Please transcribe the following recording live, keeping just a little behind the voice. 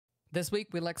This week,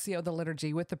 we Lectio the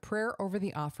Liturgy with the prayer over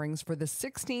the offerings for the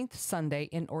 16th Sunday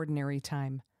in Ordinary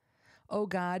Time. O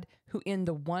God, who in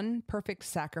the one perfect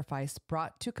sacrifice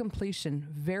brought to completion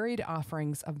varied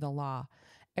offerings of the law,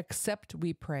 accept,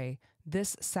 we pray,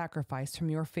 this sacrifice from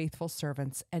your faithful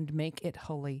servants and make it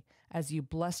holy, as you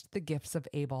blessed the gifts of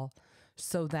Abel,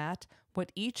 so that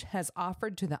what each has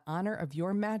offered to the honor of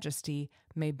your majesty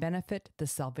may benefit the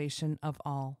salvation of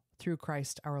all, through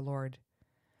Christ our Lord.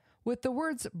 With the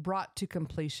words brought to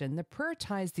completion, the prayer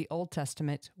ties the Old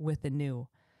Testament with the New.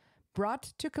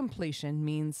 Brought to completion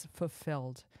means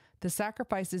fulfilled. The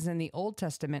sacrifices in the Old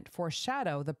Testament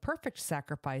foreshadow the perfect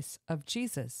sacrifice of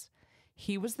Jesus.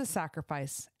 He was the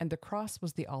sacrifice, and the cross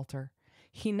was the altar.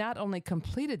 He not only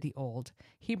completed the old,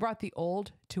 he brought the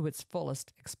old to its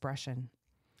fullest expression.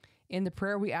 In the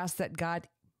prayer, we ask that God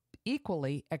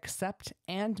equally accept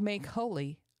and make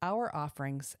holy our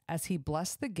offerings as he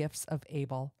blessed the gifts of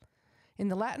Abel. In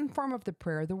the Latin form of the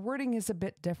prayer, the wording is a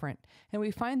bit different, and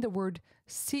we find the word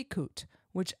sicut,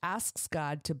 which asks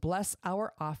God to bless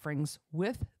our offerings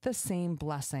with the same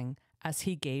blessing as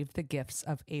he gave the gifts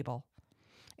of Abel.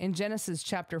 In Genesis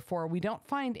chapter 4, we don't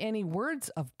find any words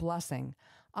of blessing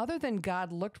other than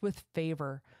God looked with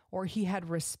favor, or he had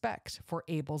respect for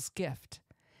Abel's gift.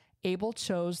 Abel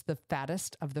chose the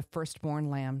fattest of the firstborn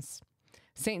lambs.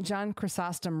 St. John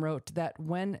Chrysostom wrote that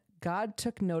when God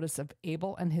took notice of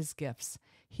Abel and his gifts,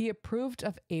 he approved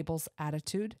of Abel's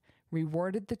attitude,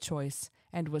 rewarded the choice,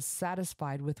 and was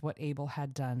satisfied with what Abel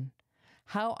had done.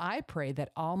 How I pray that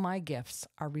all my gifts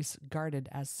are regarded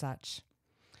as such.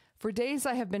 For days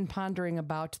I have been pondering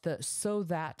about the "so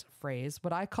that" phrase,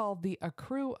 what I call the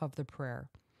accrue of the prayer.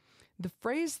 The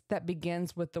phrase that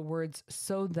begins with the words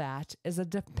 "so that" is a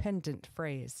dependent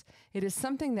phrase. It is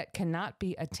something that cannot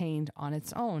be attained on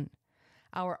its own.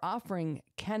 Our offering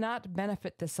cannot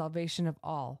benefit the salvation of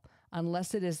all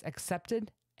unless it is accepted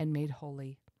and made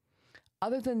holy.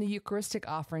 Other than the Eucharistic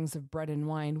offerings of bread and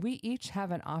wine, we each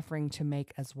have an offering to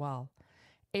make as well.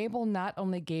 Abel not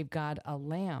only gave God a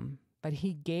lamb, but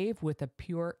he gave with a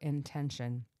pure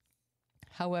intention.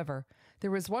 However,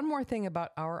 there is one more thing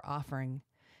about our offering.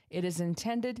 It is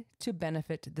intended to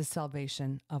benefit the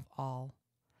salvation of all.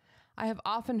 I have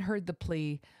often heard the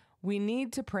plea, we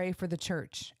need to pray for the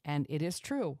church, and it is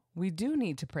true. We do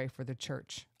need to pray for the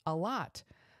church, a lot.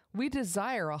 We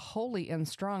desire a holy and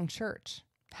strong church.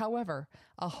 However,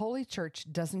 a holy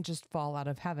church doesn't just fall out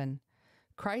of heaven.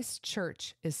 Christ's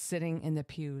church is sitting in the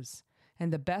pews,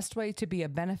 and the best way to be a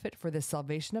benefit for the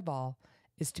salvation of all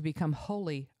is to become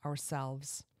holy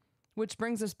ourselves. Which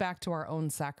brings us back to our own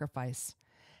sacrifice.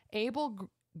 Abel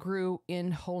grew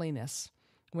in holiness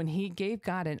when he gave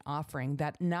God an offering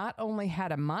that not only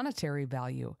had a monetary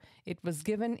value, it was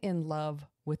given in love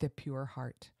with a pure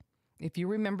heart. If you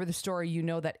remember the story, you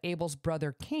know that Abel's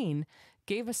brother Cain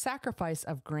gave a sacrifice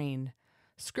of grain.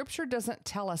 Scripture doesn't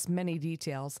tell us many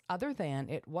details other than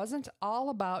it wasn't all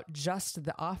about just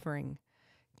the offering.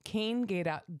 Cain gave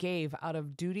out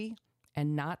of duty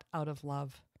and not out of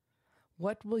love.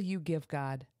 What will you give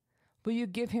God? Will you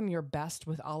give him your best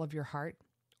with all of your heart?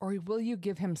 Or will you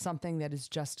give him something that is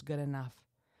just good enough?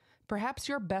 Perhaps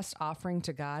your best offering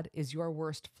to God is your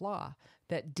worst flaw,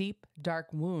 that deep, dark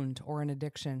wound or an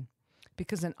addiction.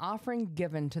 Because an offering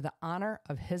given to the honor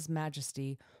of his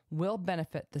majesty will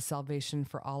benefit the salvation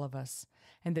for all of us,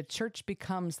 and the church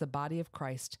becomes the body of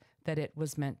Christ that it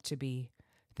was meant to be.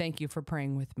 Thank you for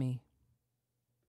praying with me.